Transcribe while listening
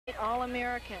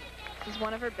All-American. This is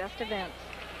one of her best events.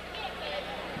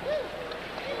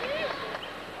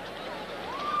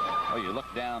 Oh, you look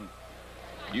down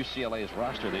UCLA's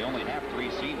roster, they only have 3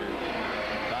 seniors.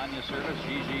 Tanya Service,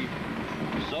 Gigi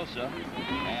Sosa,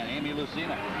 and Amy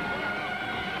Lucina.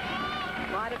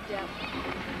 A lot of depth.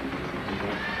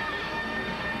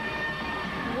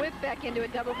 Whip back into a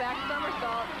double back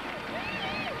somersault.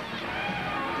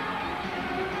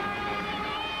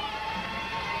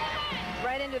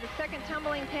 Right into the second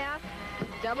tumbling pass,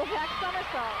 double back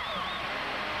somersault.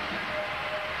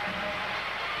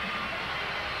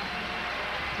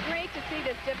 It's great to see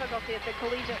this difficulty at the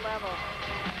collegiate level.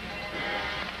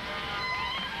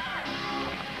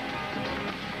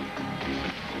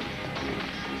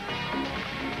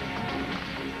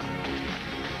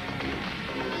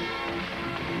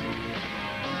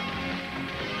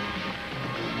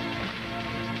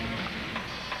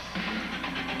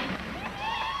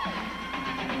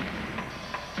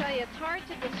 It's hard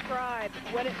to describe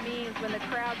what it means when the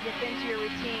crowd gets into your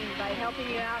routine by helping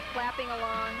you out, clapping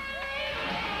along,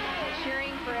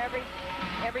 cheering for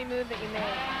every move that you make.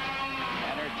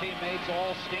 And her teammates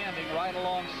all standing right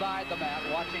alongside the mat,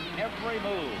 watching every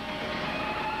move.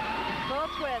 Full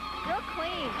twist, real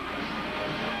clean.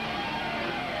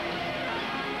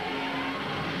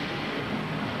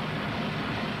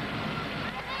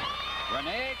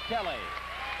 Renee Kelly.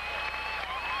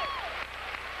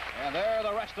 And there are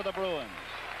the rest of the Bruins.